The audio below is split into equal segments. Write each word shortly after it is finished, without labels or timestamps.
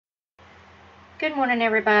Good morning,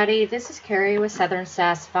 everybody. This is Carrie with Southern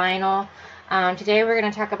Sass Vinyl. Today we're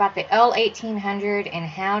going to talk about the L1800 and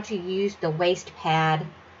how to use the waist pad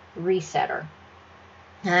resetter.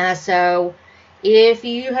 So if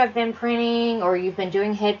you have been printing or you've been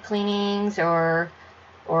doing head cleanings or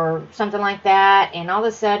something like that, and all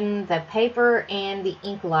of a sudden the paper and the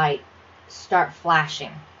ink light start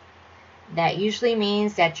flashing, that usually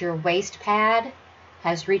means that your waist pad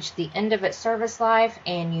has reached the end of its service life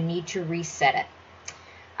and you need to reset it.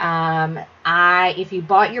 If you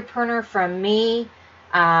bought your printer from me,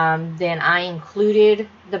 then I included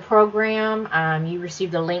the program. You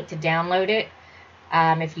received a link to download it.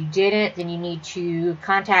 If you didn't, then you need to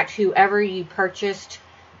contact whoever you purchased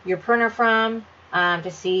your printer from to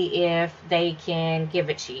see if they can give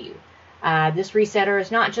it to you. This resetter is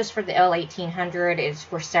not just for the L1800, it's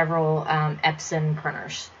for several Epson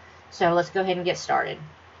printers. So let's go ahead and get started.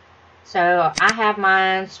 So I have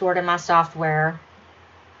mine stored in my software,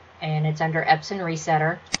 and it's under Epson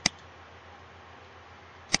Resetter.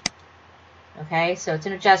 Okay, so it's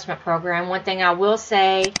an adjustment program. One thing I will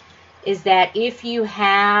say is that if you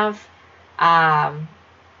have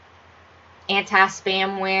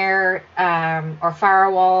anti-spamware or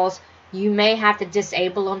firewalls, you may have to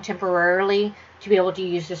disable them temporarily to be able to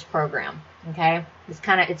use this program. Okay, it's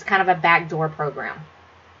kind of a backdoor program.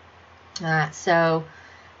 So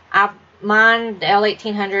mine, the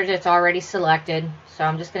L1800, it's already selected, so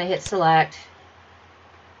I'm just going to hit select.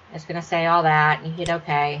 It's going to say all that, and you hit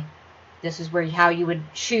OK. This is how you would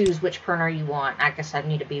choose which printer you want. I guess I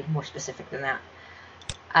need to be more specific than that.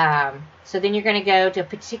 So then you're going to go to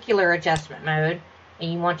particular adjustment mode,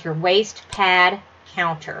 and you want your waist pad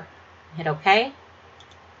counter. Hit OK.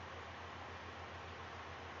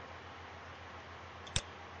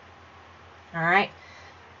 All right.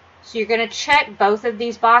 So you're going to check both of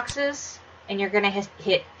these boxes, and you're going to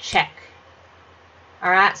hit check.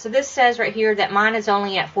 Alright, so this says right here that mine is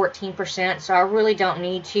only at 14%, so I really don't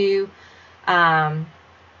need to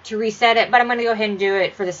reset it, but I'm going to go ahead and do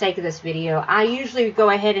it for the sake of this video. I usually go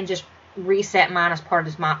ahead and just reset mine as part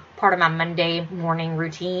of my Monday morning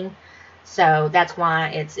routine, so that's why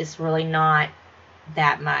it's really not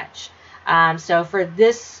that much. So for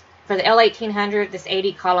the L1800, this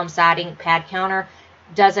 80 column side ink pad counter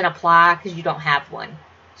doesn't apply because you don't have one.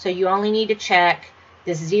 So you only need to check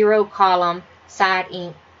this 0 column side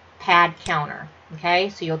ink pad counter. Okay,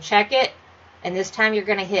 so you'll check it, and this time you're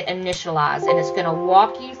going to hit initialize, and it's going to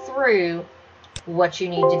walk you through what you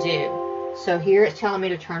need to do. So here it's telling me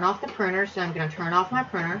to turn off the printer, so I'm going to turn off my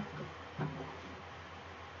printer.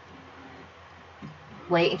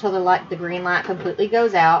 Wait until the green light completely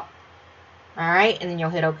goes out. Alright, and then you'll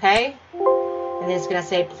hit OK. And then it's going to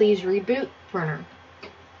say, please reboot printer.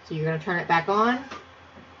 So you're going to turn it back on.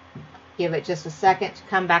 Give it just a second to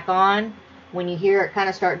come back on. When you hear it kind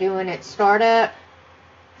of start doing its startup,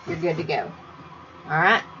 you're good to go.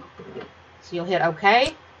 Alright, so you'll hit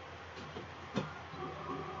OK.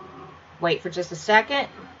 Wait for just a second,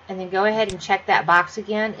 and then go ahead and check that box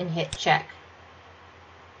again and hit check.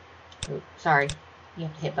 Oops, sorry, you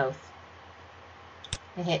have to hit both.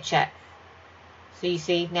 And hit check. So you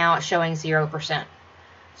see, now it's showing 0%.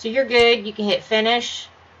 So you're good. You can hit finish,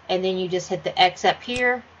 and then you just hit the X up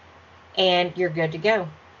here, and you're good to go.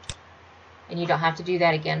 And you don't have to do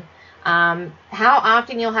that again. How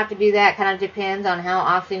often you'll have to do that kind of depends on how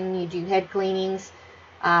often you do head cleanings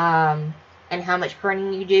and how much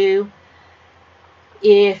printing you do.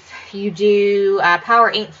 If you do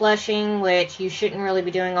power ink flushing, which you shouldn't really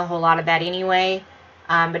be doing a whole lot of that anyway,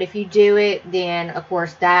 but if you do it, then of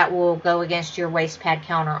course that will go against your waist pad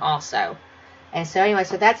counter also. And so anyway,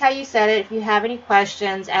 so that's how you set it. If you have any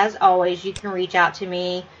questions, as always, you can reach out to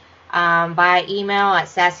me via email at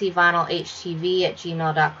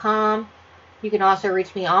sassyvinylhtv@gmail.com. You can also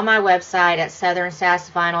reach me on my website at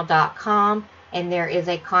southernsassvinyl.com, and there is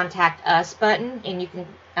a contact us button, and you can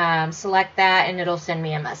select that and it'll send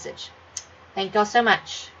me a message. Thank y'all so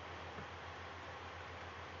much.